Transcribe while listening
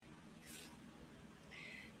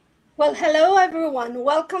Well, hello everyone.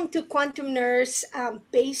 Welcome to Quantum Nurse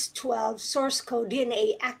Base 12 Source Code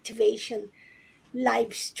DNA Activation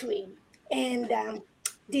live stream. And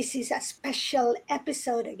this is a special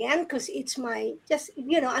episode again because it's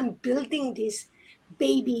I'm building this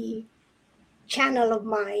baby channel of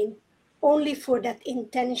mine only for that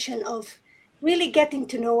intention of really getting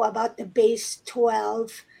to know about the base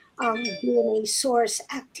 12 DNA source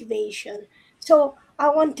activation. So I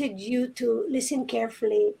wanted you to listen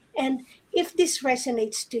carefully. And if this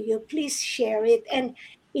resonates to you, please share it. And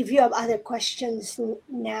if you have other questions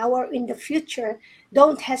now or in the future,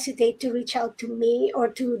 don't hesitate to reach out to me or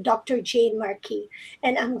to Dr. Jane Markey.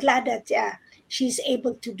 And I'm glad that she's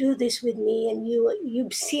able to do this with me, and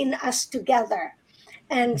you've seen us together.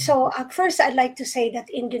 And so at first I'd like to say that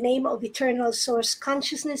in the name of eternal source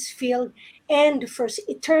consciousness field and for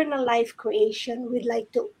eternal life creation, we'd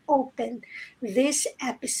like to open this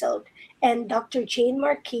episode. And Dr. Jane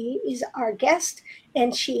Markey is our guest,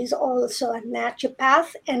 and she is also a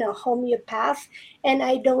naturopath and a homeopath. And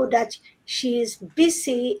I know that she is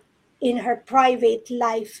busy in her private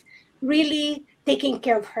life, really taking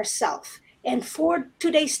care of herself. And for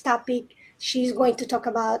today's topic, she's going to talk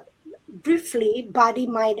about briefly body,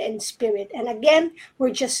 mind, and spirit. And again,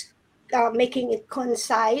 we're just making it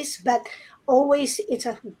concise, but always it's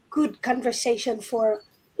a good conversation for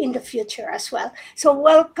in the future as well. So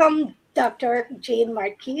welcome, Dr. Jane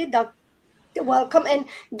Markey. Welcome, and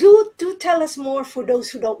do tell us more for those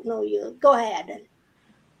who don't know you. Go ahead.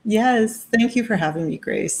 Yes, thank you for having me,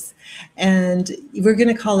 Grace. And we're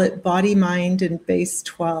going to call it Body, Mind, and Base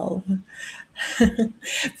 12.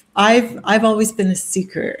 I've always been a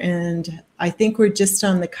seeker, and I think we're just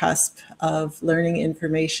on the cusp of learning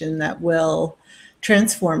information that will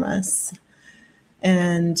transform us.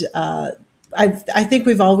 And I think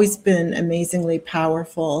we've always been amazingly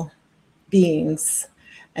powerful beings.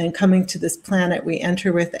 And coming to this planet, we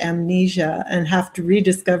enter with amnesia and have to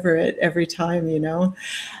rediscover it every time, you know.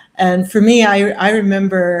 And for me, I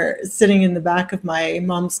remember sitting in the back of my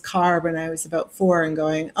mom's car when I was about 4 and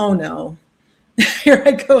going, oh no, here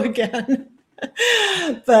I go again.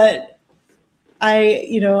 But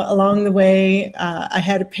along the way, I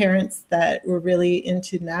had parents that were really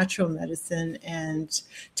into natural medicine and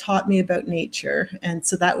taught me about nature. And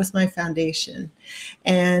so that was my foundation.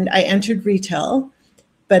 And I entered retail,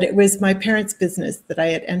 but it was my parents' business that I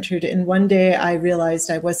had entered. And one day I realized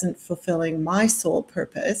I wasn't fulfilling my soul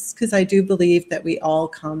purpose, because I do believe that we all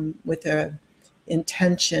come with a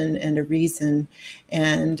intention and a reason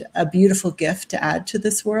and a beautiful gift to add to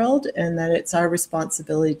this world, and that it's our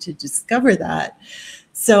responsibility to discover that.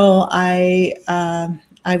 So I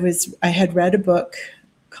had read a book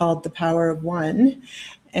called The Power of One,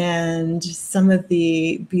 and some of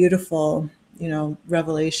the beautiful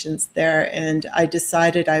revelations there. And I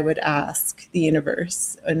decided I would ask the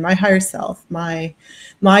universe and my higher self, my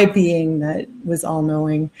being that was all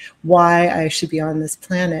knowing, why I should be on this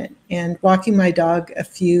planet. And walking my dog a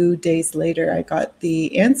few days later, I got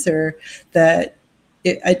the answer that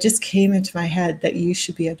it just came into my head that you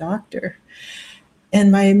should be a doctor.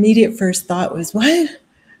 And my immediate first thought was, what?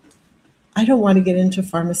 I don't want to get into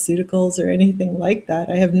pharmaceuticals or anything like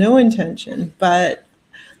that. I have no intention. But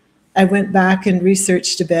I went back and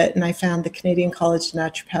researched a bit, and I found the Canadian College of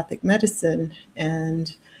Naturopathic Medicine,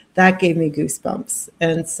 and that gave me goosebumps.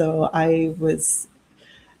 And so I was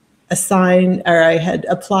assigned, or I had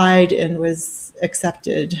applied and was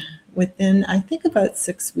accepted within, I think, about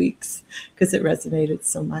 6 weeks, because it resonated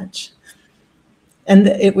so much. And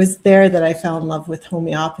it was there that I fell in love with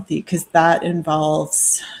homeopathy, because that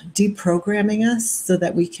involves deprogramming us so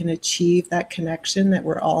that we can achieve that connection that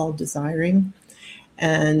we're all desiring.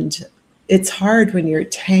 And it's hard when you're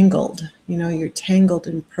tangled, you're tangled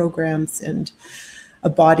in programs and a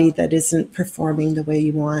body that isn't performing the way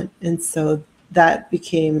you want. And so that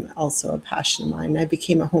became also a passion of mine. I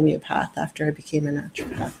became a homeopath after I became a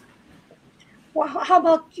naturopath. Well, how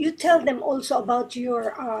about you tell them also about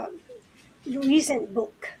your recent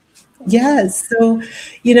book? Yes. So,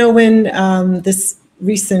 when this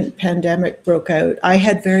recent pandemic broke out, I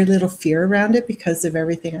had very little fear around it because of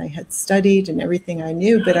everything I had studied and everything I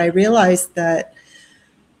knew. But I realized that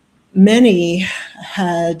many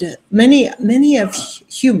of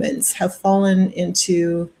humans have fallen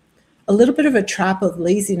into a little bit of a trap of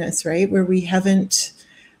laziness, right? Where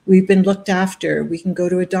we've been looked after. We can go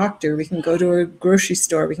to a doctor, we can go to a grocery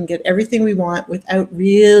store, we can get everything we want without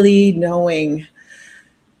really knowing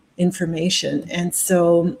information. And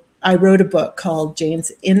so I wrote a book called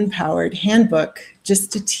Jane's Empowered Handbook,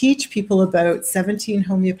 just to teach people about 17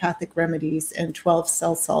 homeopathic remedies and 12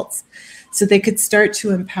 cell salts, so they could start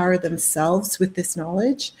to empower themselves with this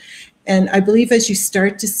knowledge And I believe as you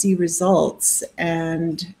start to see results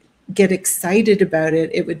and get excited about it,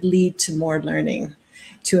 it would lead to more learning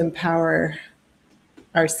to empower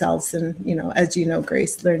ourselves. And, you know, as you know,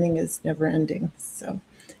 Grace, learning is never ending. So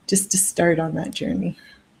just to start on that journey.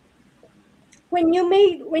 When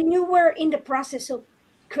you were in the process of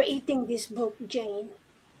creating this book, Jane,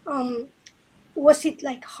 um, was it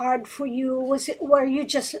like hard for you? Were you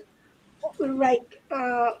just like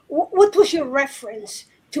what was your reference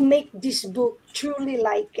to make this book truly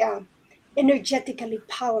like energetically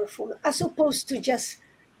powerful, as opposed to just,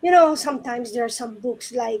 sometimes there are some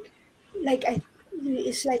books like I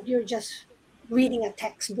it's like you're just reading a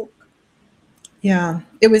textbook. Yeah,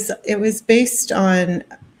 it was based on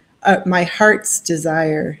my heart's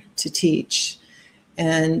desire to teach.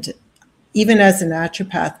 And even as a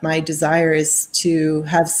naturopath, my desire is to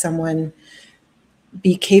have someone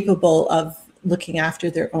be capable of looking after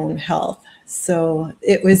their own health. So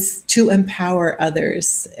it was to empower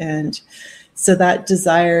others. And so that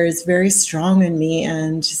desire is very strong in me.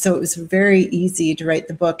 And so it was very easy to write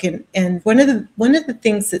the book. And one of the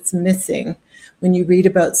things that's missing when you read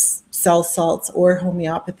about cell salts or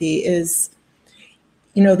homeopathy is,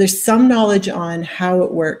 you know, there's some knowledge on how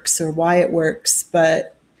it works or why it works,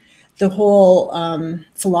 but the whole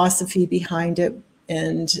philosophy behind it,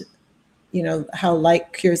 and you know how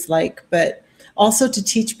like cures like, but also to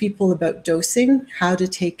teach people about dosing, how to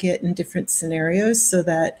take it in different scenarios so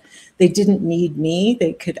that they didn't need me,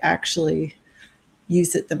 they could actually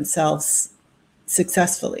use it themselves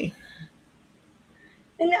successfully.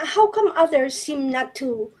 And how come others seem not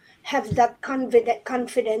to have that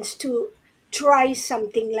confidence to try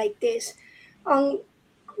something like this? um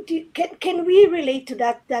can we relate to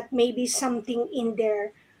that, that maybe something in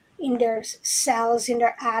their cells, in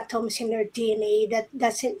their atoms, in their DNA that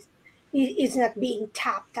doesn't is not being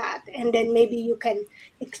tapped at, and then maybe you can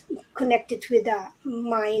connect it with the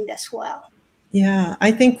mind as well. Yeah,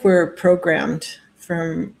 I think we're programmed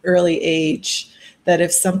from early age that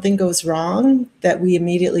if something goes wrong, that we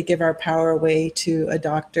immediately give our power away to a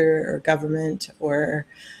doctor or government or,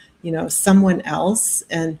 you know, someone else.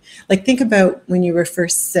 And like, think about when you were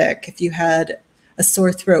first sick. If you had a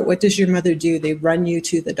sore throat, what does your mother do? They run you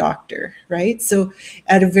to the doctor, right? So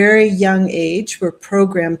at a very young age, we're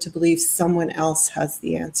programmed to believe someone else has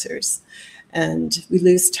the answers. And we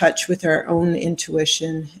lose touch with our own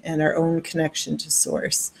intuition and our own connection to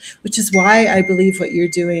source, which is why I believe what you're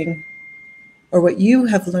doing or what you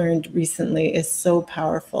have learned recently is so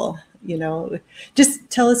powerful. You know, just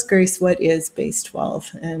tell us, Grace, what is base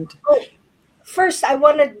 12? And Oh, first I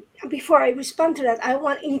wanted, before I respond to that,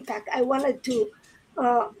 in fact I wanted to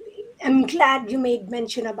uh, I'm glad you made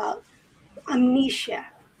mention about amnesia,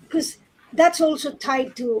 because that's also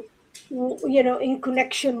tied to, in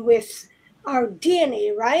connection with our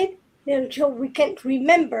DNA, right? So we can't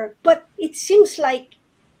remember, but it seems like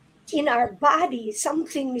in our body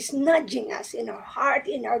something is nudging us, in our heart,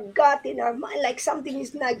 in our gut, in our mind, like something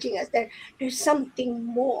is nudging us there's something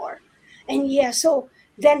more. And yeah, so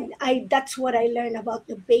then I that's what I learned about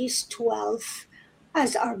the base 12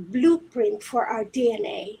 as our blueprint for our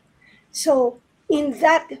DNA. So in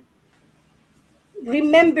that,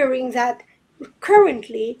 remembering that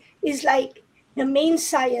currently is like the main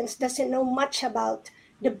science doesn't know much about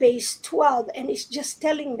the base 12, and it's just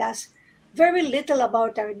telling us very little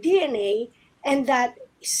about our DNA, and that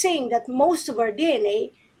saying that most of our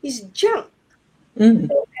DNA is junk. mm,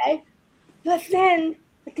 Okay, but then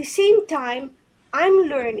at the same time I'm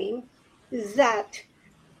learning that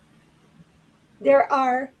there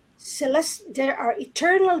are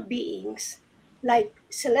eternal beings, like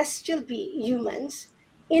humans,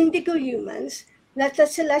 indigo humans, that the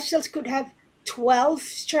celestials could have 12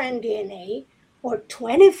 strand DNA or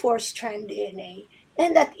 24 strand DNA,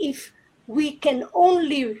 and that if we can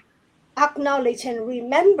only acknowledge and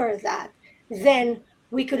remember that, then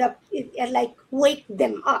we could have like wake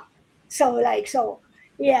them up. So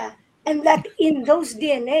yeah, and that in those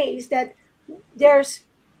DNAs that there's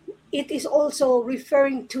it is also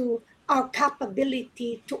referring to our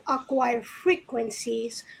capability to acquire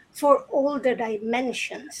frequencies for all the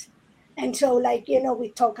dimensions. And so, like, we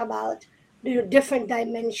talk about the different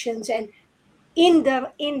dimensions, and in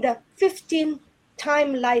the 15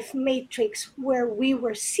 time life matrix where we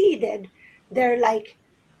were seated, there are like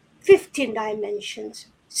 15 dimensions.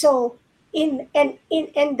 So in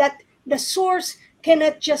that the source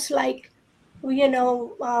cannot just like, you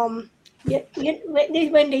know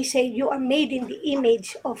when they say you are made in the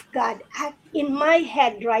image of God, in my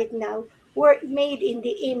head right now we're made in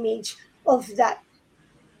the image of that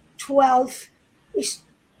 12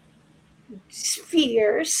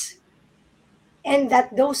 spheres, and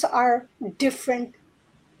that those are different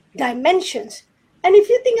dimensions. And if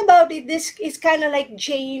you think about it, this is kind of like,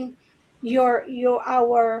 Jane, your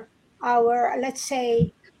our let's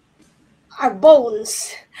say our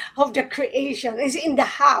bones of the creation is in the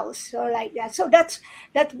house or like that. So that's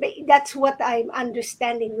what I'm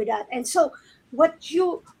understanding with that. And so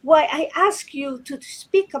why I ask you to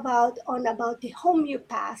speak about the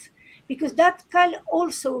homeopath, because that kind of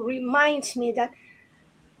also reminds me that,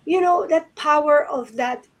 that power of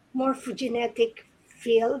that morphogenetic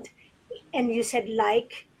field. And you said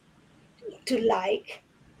like,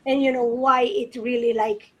 and why it really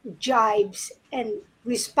like jibes and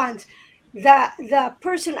responds. The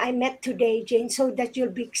person I met today, Jane, so that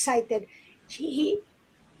you'll be excited, she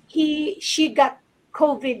got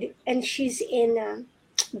COVID, and she's in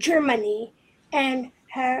Germany, and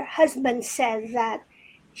her husband said that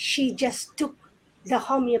she just took the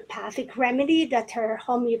homeopathic remedy, that her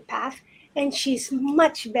homeopath, and she's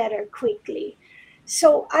much better quickly.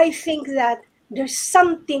 So I think that there's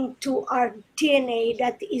something to our DNA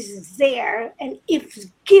that is there, and if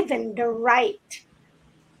given the right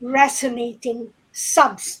resonating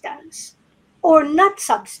substance, or not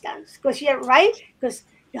substance, because you're right, because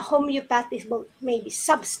the homeopath is both maybe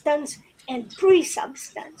substance and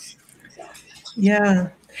pre-substance. So, Yeah.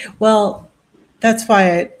 Well, that's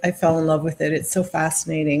why I fell in love with it. It's so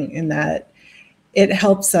fascinating in that it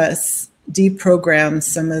helps us deprogram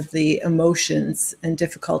some of the emotions and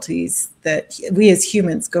difficulties that we as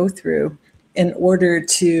humans go through in order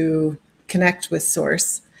to connect with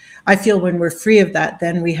source. I feel when we're free of that,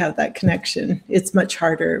 then we have that connection. It's much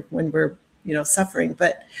harder when we're, suffering.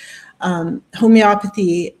 But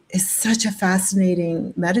homeopathy is such a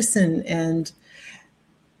fascinating medicine, and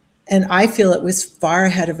I feel it was far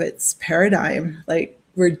ahead of its paradigm. Like,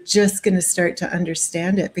 we're just going to start to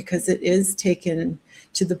understand it because it is taken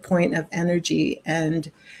to the point of energy,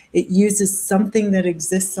 and it uses something that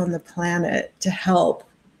exists on the planet to help,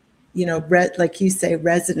 like you say,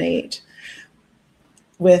 resonate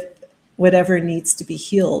with whatever needs to be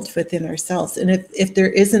healed within ourselves. And if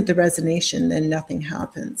there isn't the resonation, then nothing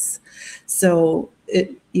happens. So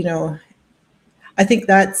I think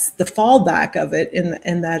that's the fallback of it,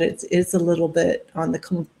 in that it's a little bit on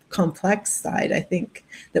the complex side. I think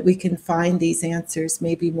that we can find these answers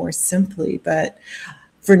maybe more simply, but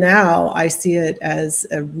for now, I see it as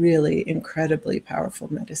a really incredibly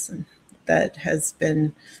powerful medicine that has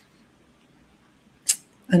been,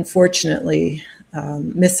 unfortunately,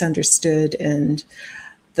 misunderstood, and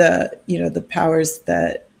the powers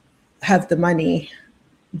that have the money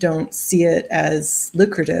don't see it as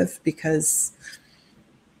lucrative, because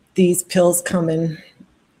these pills come in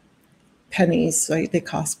pennies, like they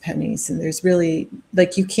cost pennies, and there's really,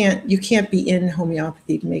 like, you can't be in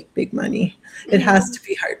homeopathy to make big money. It has to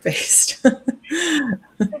be heart-based.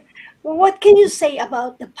 well, what can you say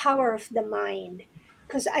about the power of the mind?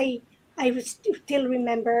 Because I still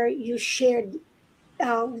remember you shared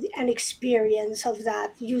an experience of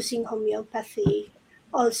that using homeopathy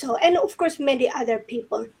also, and of course many other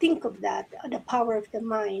people think of that, the power of the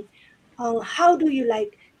mind. How do you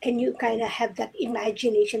can you kind of have that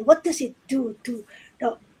imagination? What does it do to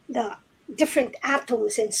the different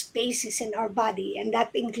atoms and spaces in our body, and that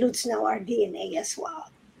includes now our DNA as well?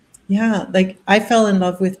 Yeah, like, I fell in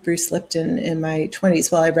love with Bruce Lipton in my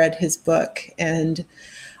 20s while I read his book, and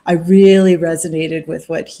I really resonated with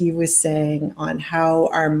what he was saying on how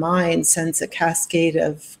our mind sends a cascade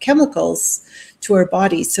of chemicals to our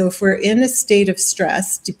body. So if we're in a state of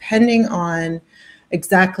stress, depending on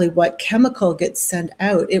exactly what chemical gets sent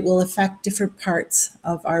out, it will affect different parts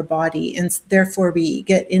of our body, and therefore we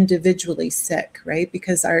get individually sick, right?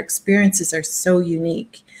 Because our experiences are so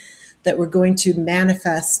unique that we're going to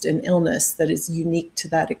manifest an illness that is unique to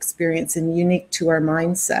that experience and unique to our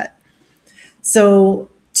mindset. So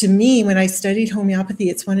to me, when I studied homeopathy,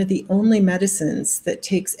 it's one of the only medicines that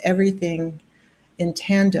takes everything in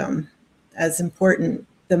tandem as important.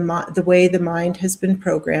 The way the mind has been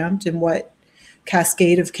programmed and what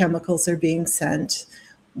cascade of chemicals are being sent,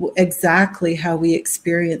 exactly how we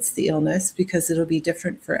experience the illness, because it'll be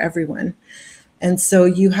different for everyone. And so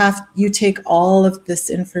you take all of this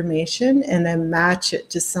information and then match it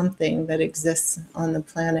to something that exists on the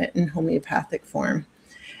planet in homeopathic form.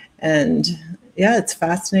 And yeah, it's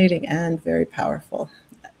fascinating and very powerful.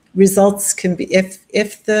 Results can be,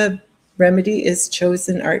 if the remedy is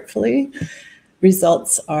chosen artfully,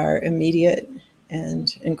 results are immediate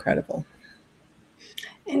and incredible.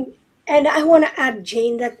 And I want to add,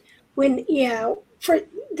 Jane, that for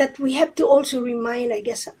that we have to also remind, I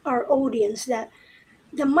guess, our audience that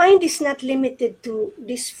the mind is not limited to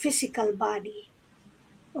this physical body.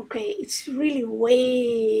 Okay, it's really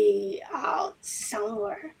way out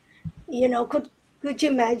somewhere. Could you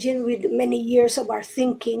imagine with many years of our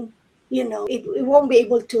thinking, it won't be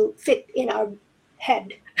able to fit in our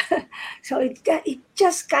head. So it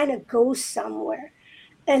just kind of goes somewhere.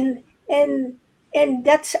 And and and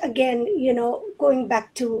that's again, going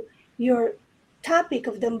back to your topic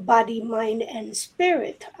of the body, mind, and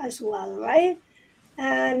spirit as well, right?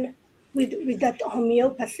 And with that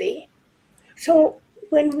homeopathy. So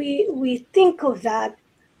when we think of that,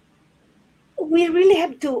 we really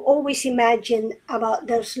have to always imagine about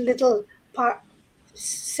those little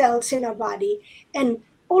cells in our body. And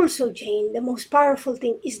also, Jane, the most powerful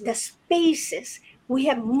thing is the spaces. We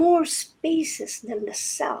have more spaces than the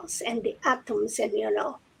cells and the atoms, and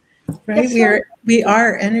Right? that's why. We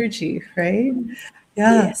are energy, right?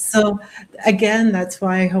 Yeah. Yeah, So again, that's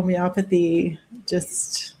why homeopathy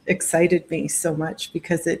just excited me so much,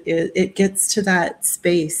 because it gets to that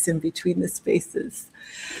space in between the spaces.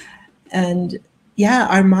 And yeah,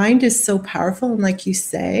 our mind is so powerful. And like you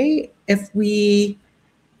say, if we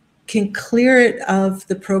can clear it of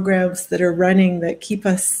the programs that are running that keep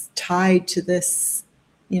us tied to this,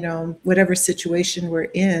 whatever situation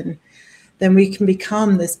we're in, then we can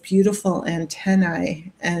become this beautiful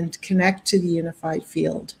antennae and connect to the unified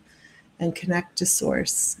field and connect to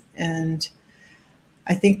source. And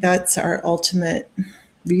I think that's our ultimate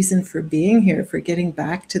reason for being here, for getting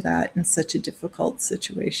back to that in such a difficult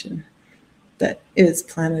situation that is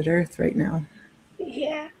planet Earth right now.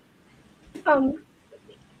 yeah. Um,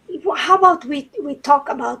 how about we talk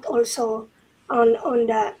about also on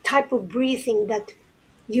the type of breathing that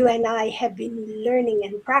you and I have been learning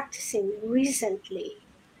and practicing recently.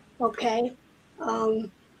 Okay,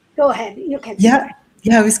 um, go ahead. You can Yeah. start.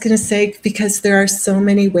 Yeah, I was going to say, because there are so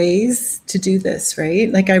many ways to do this,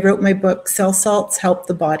 right? Like I wrote my book, Cell Salts Help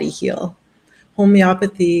the Body Heal.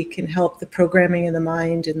 Homeopathy can help the programming in the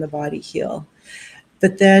mind and the body heal.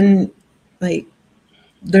 But then, like,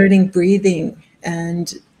 learning breathing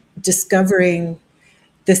and discovering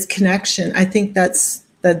this connection, I think that's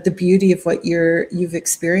the beauty of what you've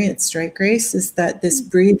experienced, right, Grace? Is that this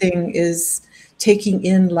breathing is taking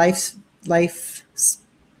in life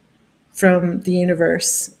from the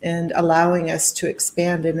universe and allowing us to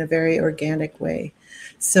expand in a very organic way.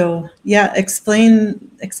 So yeah,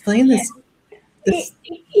 explain Yeah. this.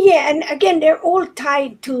 Yeah, and again, they're all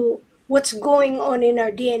tied to what's going on in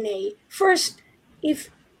our DNA. First,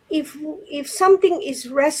 if if if something is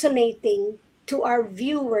resonating to our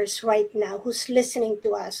viewers right now, who's listening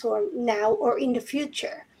to us, or now or in the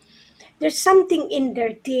future, there's something in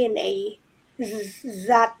their DNA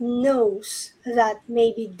that knows that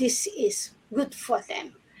maybe this is good for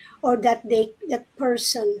them, or that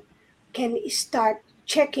person can start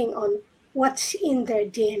checking on what's in their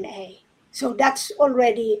DNA. So that's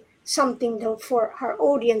already something though for our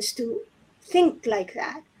audience to think like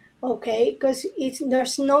that, okay? Because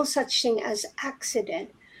there's no such thing as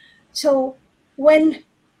accident. So when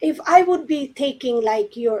if I would be taking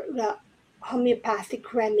like your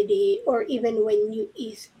homeopathic remedy, or even when you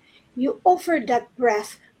eat, you offer that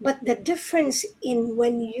breath, but the difference in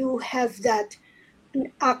when you have that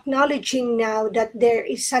acknowledging now that there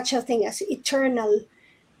is such a thing as eternal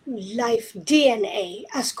life DNA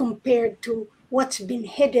as compared to what's been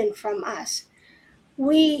hidden from us.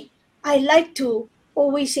 We I like to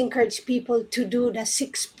always encourage people to do the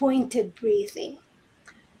six-pointed breathing,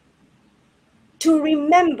 to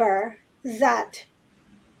remember that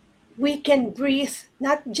we can breathe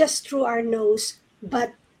not just through our nose,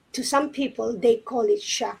 but to some people, they call it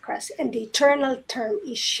chakras, and the eternal term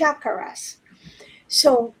is chakras.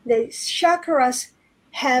 So the chakras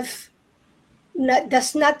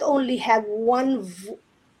does not only have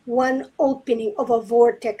one opening of a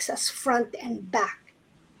vortex as front and back.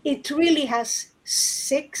 It really has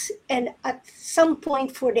six, and at some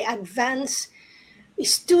point for the advanced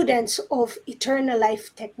students of eternal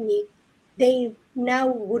life technique, they now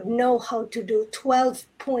would know how to do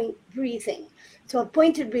 12-point breathing. So a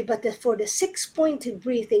pointed breathing, but for the six-pointed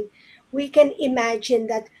breathing, we can imagine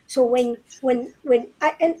that. So when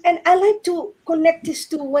and I like to connect this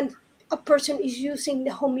to when a person is using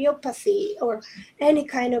the homeopathy or any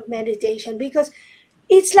kind of meditation, because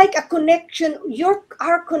it's like a connection,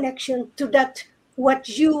 our connection to that, what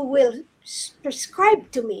you will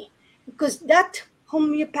prescribe to me, because that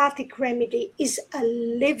homeopathic remedy is a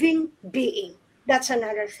living being. That's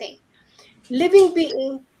another thing. Living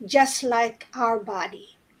being, just like our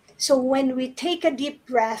body. So when we take a deep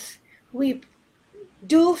breath, we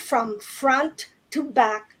do from front to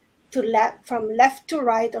back to left, from left to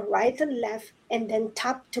right, or right and left, and then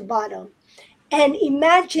top to bottom. And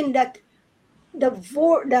imagine that the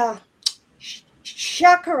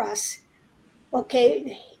chakras,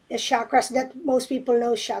 okay, the chakras that most people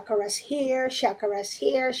know, chakras here, chakras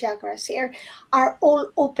here, chakras here, are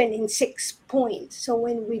all open in 6 points. So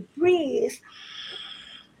when we breathe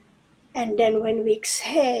and then when we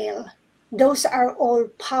exhale, those are all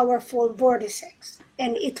powerful vortices,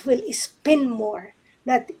 and it will spin more.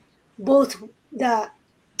 That both the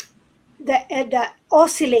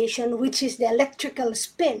oscillation, which is the electrical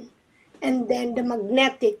spin, and then the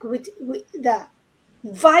magnetic, with the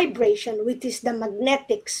vibration, which is the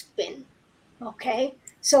magnetic spin. Okay,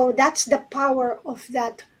 so that's the power of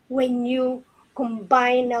that when you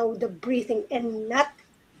combine now the breathing, and not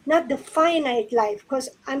the finite life, because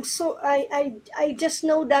I just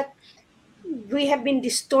know that we have been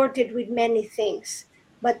distorted with many things,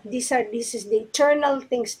 but this is the eternal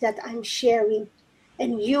things that I'm sharing,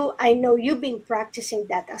 and I know you've been practicing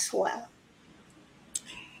that as well.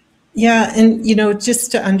 Yeah, and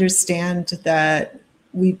just to understand that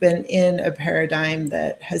we've been in a paradigm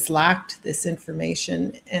that has lacked this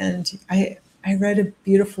information. And I read a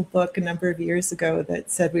beautiful book a number of years ago that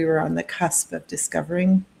said we were on the cusp of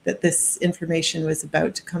discovering that this information was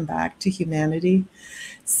about to come back to humanity.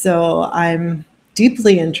 So I'm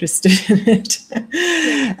deeply interested in it.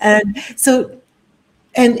 And so,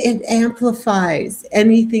 and it amplifies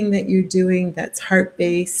anything that you're doing that's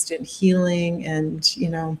heart-based and healing, and it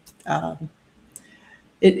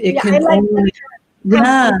Yeah, I can like only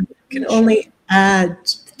can only add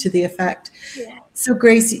to the effect. Yeah. So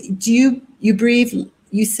Grace, do you breathe,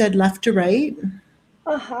 you said left to right?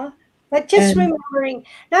 But just And remembering,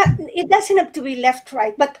 not it doesn't have to be left,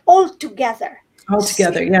 right, but all together. all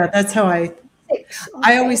together. Yeah, that's how I 6.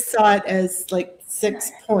 Okay. always saw it, as like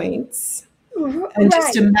 6 points, and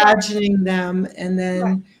just Right. imagining them, and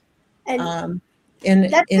Right. then And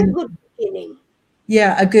in that's a good beginning.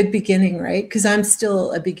 yeah, a good beginning, right? Because I'm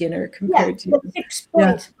still a beginner compared to the 6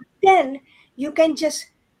 points. But then you can just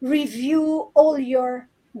review all your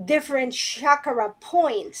different chakra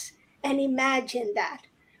points and imagine that.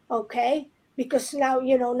 Okay? Because now,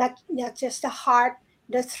 not just the heart,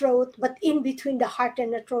 the throat, but in between the heart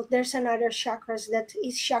and the throat, there's another chakras that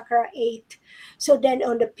is chakra 8. So then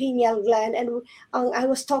on the pineal gland, and I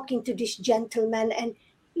was talking to this gentleman, and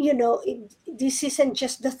this isn't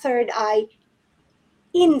just the third eye.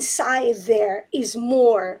 Inside there is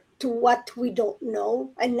more to what we don't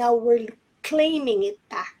know, and now we're claiming it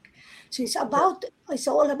back. So it's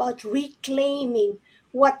all about reclaiming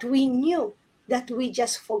what we knew that we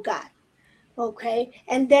just forgot. Okay,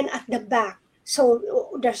 and then at the back, so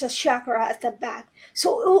there's a chakra at the back. So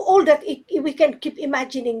all that, we can keep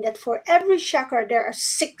imagining that for every chakra there are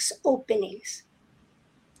 6 openings.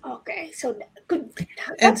 Okay, so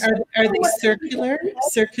And are they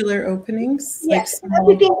circular openings? Yes, like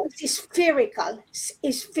everything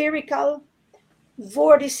is spherical,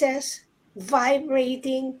 vortices,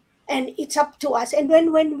 vibrating, and it's up to us. And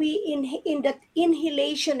when we in that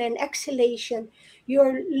inhalation and exhalation,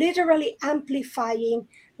 you're literally amplifying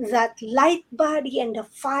that light body and the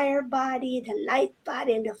fire body, the light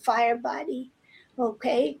body and the fire body.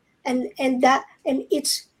 Okay, and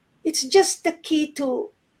it's just the key to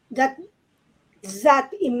that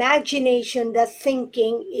imagination, that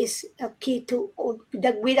thinking is a key to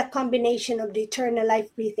that, with a combination of the eternal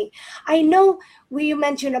life breathing. I know you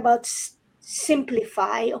mentioned about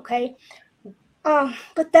simplify, okay,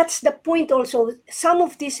 but that's the point also. Some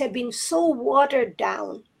of these have been so watered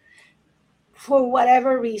down for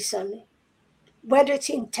whatever reason, whether it's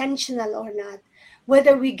intentional or not,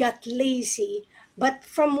 whether we got lazy. But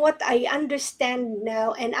from what I understand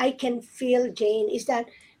now, and I can feel, Jane, is that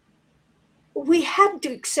we have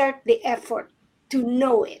to exert the effort to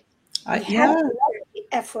know it. We have to exert the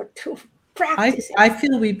effort to practice it. I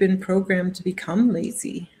feel we've been programmed to become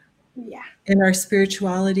lazy. Yeah. In our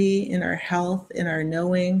spirituality, in our health, in our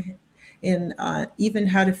knowing, in even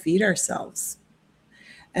how to feed ourselves.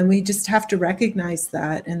 And we just have to recognize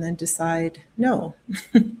that and then decide, no,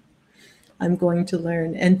 I'm going to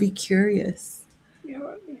learn and be curious.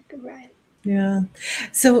 You're right. Yeah.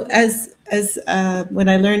 So as when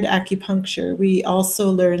I learned acupuncture, we also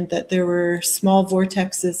learned that there were small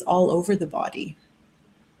vortexes all over the body.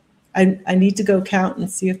 I need to go count and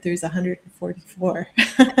see if there's 144.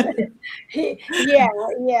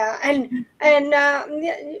 Yeah, and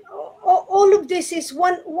all of this is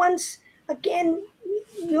once again.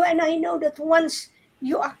 You and I know that once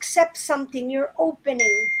you accept something, you're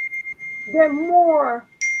opening. There are more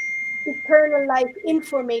eternal life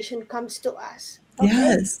information comes to us. Okay?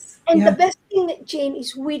 Yes. And the best thing, Jane,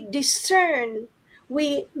 is we discern.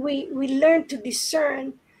 We learn to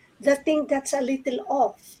discern the thing that's a little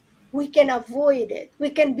off. we can avoid it. We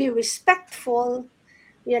can be respectful,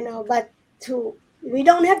 but we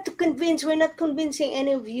don't have to convince. We're not convincing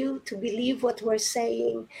any of you to believe what we're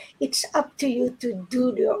saying. It's up to you to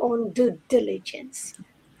do your own due diligence.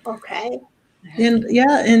 Okay? And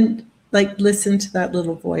yeah, and like listen to that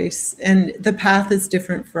little voice. And the path is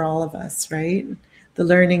different for all of us, right? The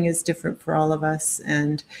learning is different for all of us.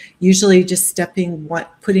 And usually just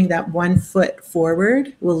putting that one foot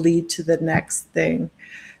forward will lead to the next thing.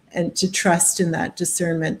 And to trust in that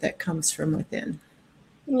discernment that comes from within.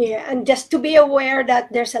 Yeah, and just to be aware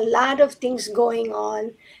that there's a lot of things going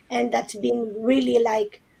on, and that's been really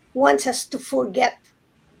like wants us to forget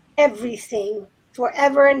everything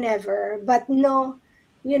forever and ever. But no,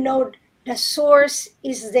 the source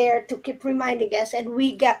is there to keep reminding us, and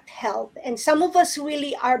we get help. And some of us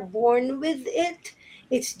really are born with it.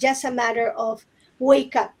 It's just a matter of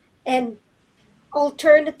wake up. And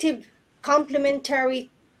alternative complementary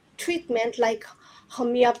treatment like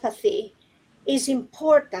homeopathy is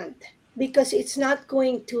important because it's not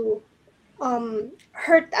going to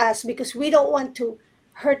hurt us, because we don't want to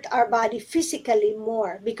hurt our body physically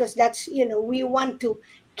more, because that's we want to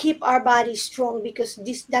keep our body strong, because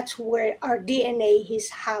that's where our DNA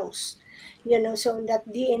is housed. So in that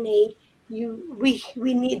DNA,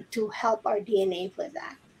 we need to help our DNA for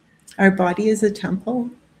that. Our body is a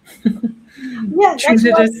temple. Yeah,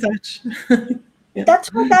 Treated as such. Yeah.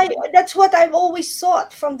 That's what I've always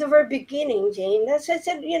thought from the very beginning, Jane. As I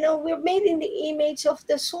said, we're made in the image of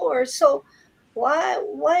the source. So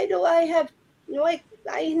why do I have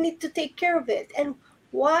I need to take care of it? And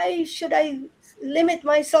why should I limit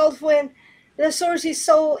myself when the source is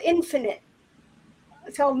so infinite?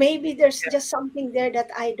 So maybe there's just something there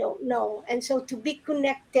that I don't know. And so to be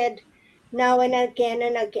connected now and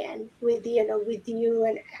again with you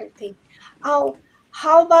and everything. How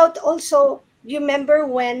about also, you remember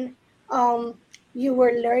when you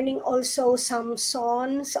were learning also some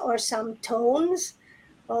songs or some tones?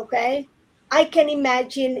 Okay. I can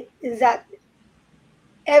imagine that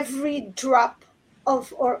every drop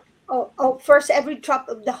first every drop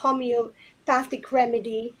of the homeopathic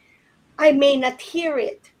remedy, I may not hear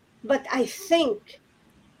it, but I think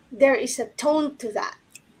there is a tone to that.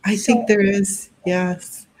 I think there is,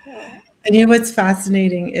 yes. And what's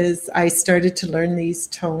fascinating is I started to learn these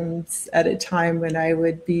tones at a time when I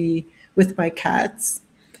would be with my cats.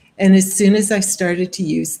 And as soon as I started to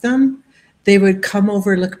use them, they would come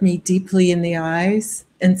over, look me deeply in the eyes,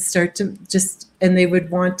 and start to and they would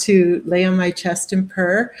want to lay on my chest and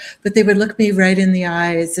purr, but they would look me right in the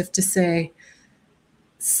eye as if to say,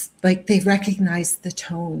 like they recognized the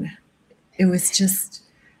tone. It was just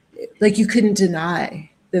like you couldn't deny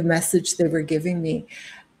the message they were giving me.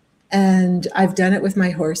 And I've done it with my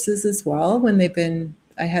horses as well.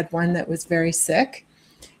 I had one that was very sick,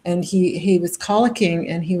 and he was colicking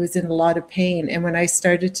and he was in a lot of pain. And when I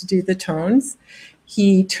started to do the tones,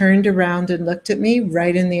 he turned around and looked at me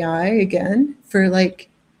right in the eye again for like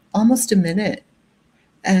almost a minute.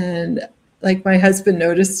 And like my husband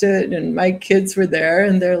noticed it, and my kids were there,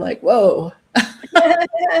 and they're like, whoa.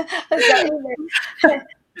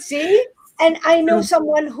 See? And I know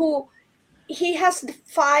someone who he has the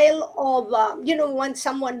file of, when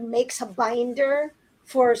someone makes a binder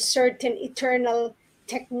for certain eternal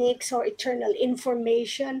techniques or eternal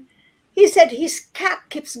information, he said his cat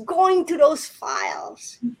keeps going to those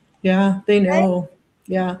files. Yeah, they know. Right?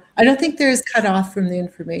 Yeah. I don't think they're as cut off from the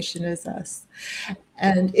information as us.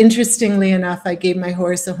 And interestingly enough, I gave my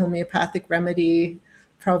horse a homeopathic remedy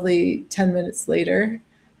probably 10 minutes later,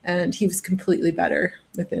 and he was completely better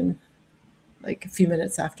within like a few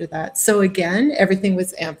minutes after that. So again, everything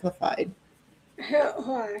was amplified. Yeah.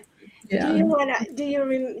 Do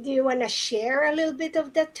you wanna share a little bit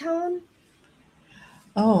of that tone?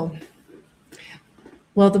 Oh,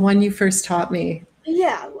 well, the one you first taught me.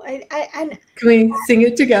 Yeah, can we sing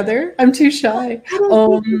it together? I'm too shy.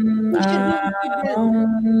 Om, Om,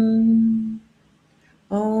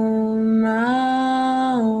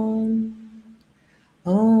 Om,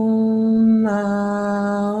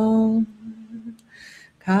 Om,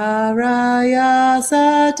 Karaya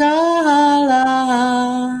Satala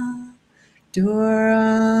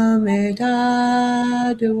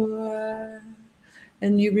Duramitadur.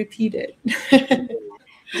 And you repeat it.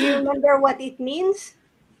 Do you remember what it means?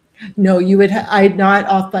 No, you would. I'm not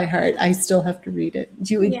off by heart. I still have to read it.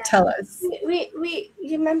 You would tell us. You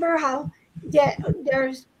remember how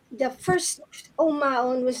there's the first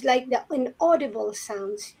Omaon was like the inaudible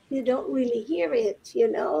sounds. You don't really hear it,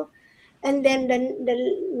 And then the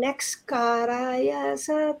next Karaya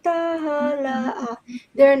Satahala,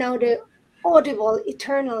 they're now the audible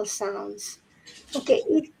eternal sounds.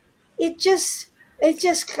 Okay, it just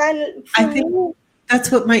kind of, I for think me,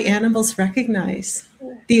 that's what my animals recognize,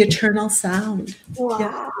 the eternal sound.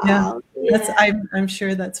 Yeah, yeah. wow, That's yeah, I'm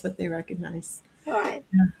sure that's what they recognize. right.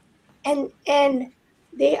 Yeah. And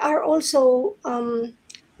they are also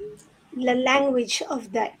the language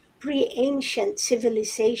of the pre-ancient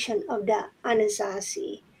civilization of the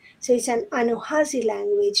Anasazi. So it's an Anuhazi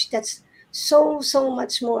language that's so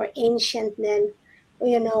much more ancient than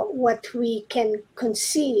what we can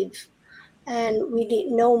conceive, and we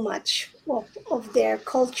didn't know much of their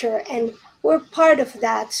culture, and we're part of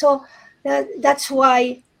that. So that's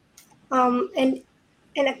why,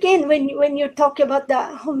 and again, when you talk about the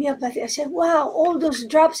homeopathy, I said, wow, all those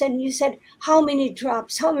drops. And you said, how many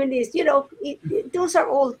drops? How many? Those are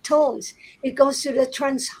all tones. It goes to the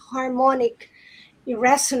transharmonic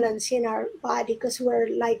resonance in our body, because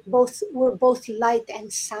we're both light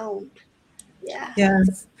and sound. Yeah.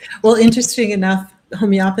 Yes. Well, interesting enough,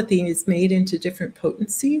 homeopathy is made into different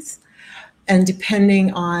potencies and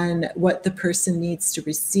depending on what the person needs to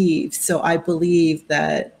receive. So I believe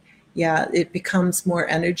that, yeah, it becomes more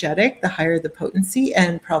energetic the higher the potency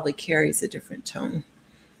and probably carries a different tone.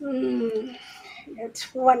 Mm,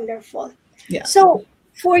 that's wonderful. Yeah. So,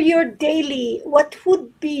 for your daily, what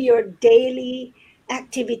would be your daily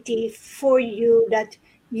activity for you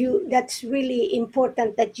that's really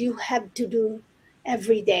important, that you have to do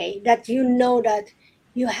every day, that that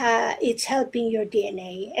it's helping your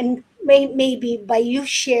DNA, and maybe by you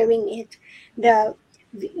sharing it, the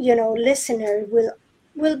listener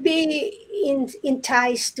will be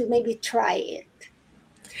enticed to maybe try it.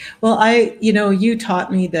 Well, you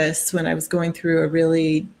taught me this when I was going through a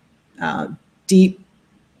really uh, deep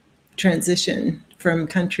transition from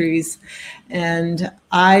countries, and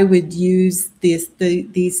I would use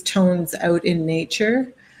these tones out in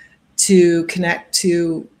nature to connect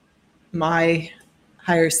to my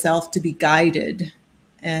higher self, to be guided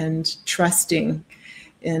and trusting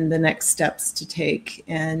in the next steps to take.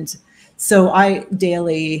 And so I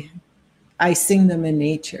sing them in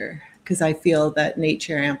nature because I feel that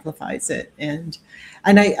nature amplifies it. And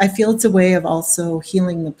I feel it's a way of also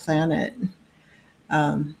healing the planet.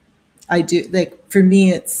 I do, like, for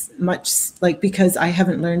me, it's much like, because I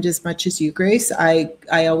haven't learned as much as you, Grace. I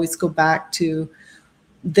always go back to,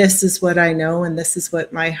 this is what I know, and this is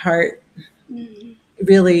what my heart Mhm.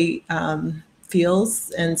 really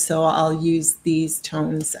feels. And so I'll use these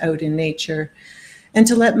tones out in nature and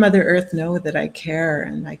to let Mother Earth know that I care,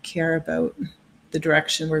 and I care about the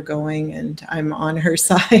direction we're going, and I'm on her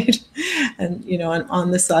side, and I'm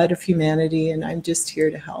on the side of humanity, and I'm just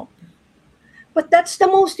here to help. But that's the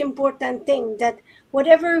most important thing, that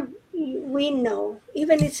whatever we know,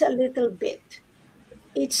 even it's a little bit,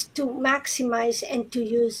 it's to maximize and to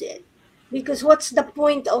use it. Because what's the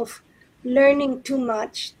point of learning too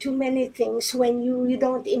much, too many things, when you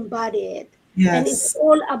don't embody it? And it's Yes.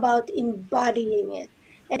 all about embodying it.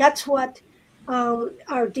 And that's what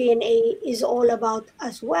our DNA is all about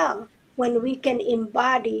as well. When we can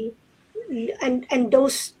embody, and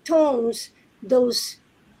those tones, those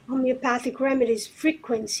homeopathic remedies,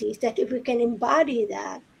 frequencies, that if we can embody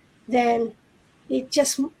that, then it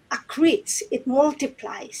just accretes, it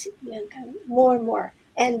multiplies, more and more.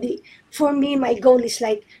 And for me, my goal is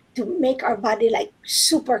like to make our body like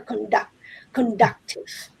super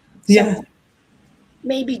conductive. Yeah. So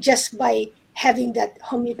maybe just by having that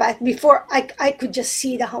homeopathic, before I could just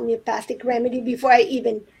see the homeopathic remedy before I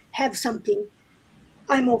even have something,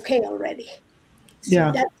 I'm okay already. So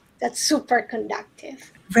Yeah. that's super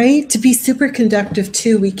conductive. Right. To be super conductive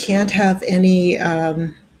too, we can't have any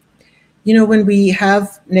when we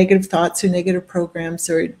have negative thoughts or negative programs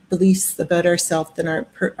or beliefs about ourselves that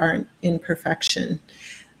aren't in perfection,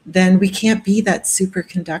 then we can't be that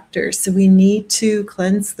superconductor. So we need to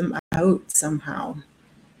cleanse them out somehow.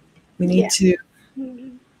 We need Yeah. to,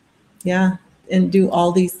 Mhm. yeah, and do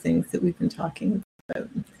all these things that we've been talking about.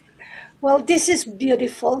 Well, this is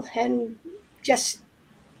beautiful and just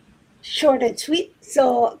short and sweet,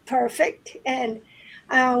 so perfect. And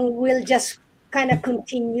we'll just kind of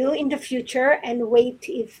continue in the future and wait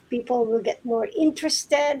if people will get more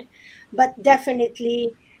interested. But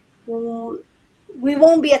definitely, um, we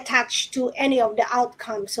won't be attached to any of the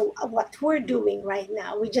outcomes of what we're doing right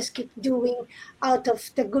now. We just keep doing out of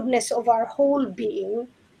the goodness of our whole being.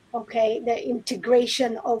 Okay, the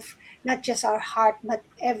integration of not just our heart, but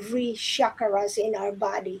every chakras in our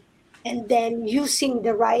body, and then using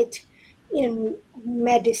the right in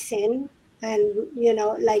medicine, and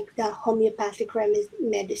like the homeopathic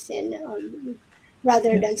medicine,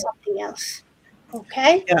 rather Yeah. than something else.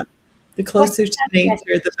 Okay. Yeah. The What's closer to that nature,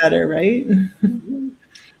 the message? better, right? Mhm.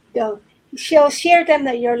 So she'll share them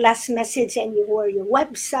your last message and your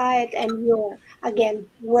website and your again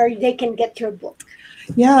where they can get your book.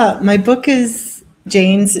 Yeah, my book is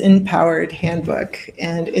Jane's Empowered Handbook,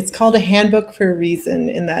 and it's called a handbook for a reason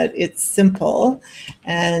in that it's simple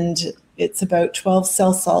and it's about 12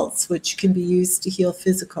 cell salts, which can be used to heal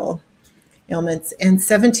physical ailments, and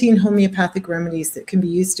 17 homeopathic remedies that can be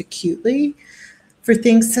used acutely for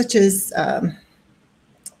things such as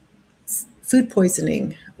food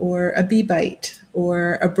poisoning or a bee bite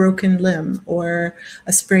or a broken limb or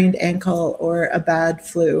a sprained ankle or a bad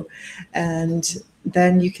flu. And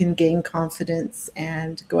then you can gain confidence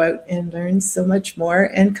and go out and learn so much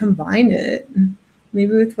more and combine it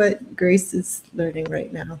maybe with what Grace is learning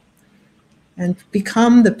right now and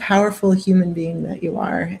become the powerful human being that you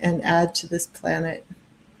are and add to this planet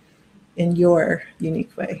in your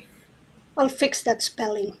unique way. I'll fix that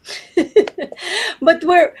spelling. But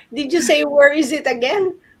where did you say, where is it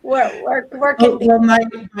again? Where can they? Well, my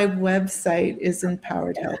website is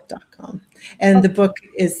empoweredhealth.com, and the book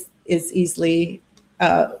is easily,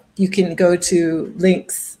 you can go to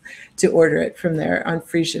links to order it from there on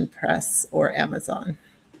Frisian Press or Amazon.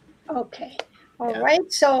 Okay. All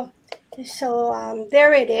right. So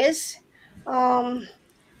there it is. So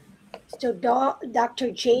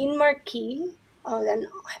Dr. Jane Marquis, an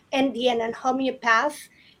Indian and homeopath,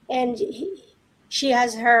 and she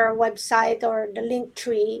has her website or the link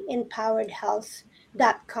tree,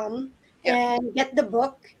 empoweredhealth.com, Yeah. and get the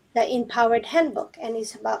book, the Empowered Handbook, and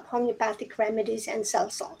it's about homeopathic remedies and cell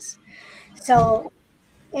salts. So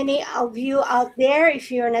any of you out there,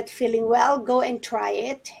 if you're not feeling well, go and try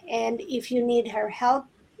it. And if you need her help,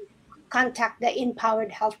 contact the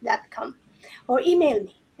empoweredhealth.com or email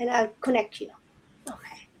me and I'll connect you.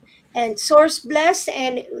 Okay. And source blessed,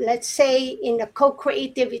 and let's say in a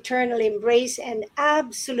co-creative eternal embrace and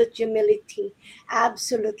absolute humility,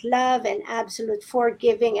 absolute love and absolute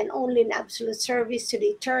forgiving, and only in absolute service to the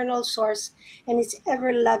eternal source and its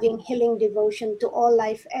ever-loving healing devotion to all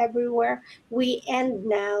life everywhere, we end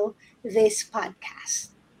now this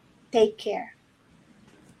podcast. Take care.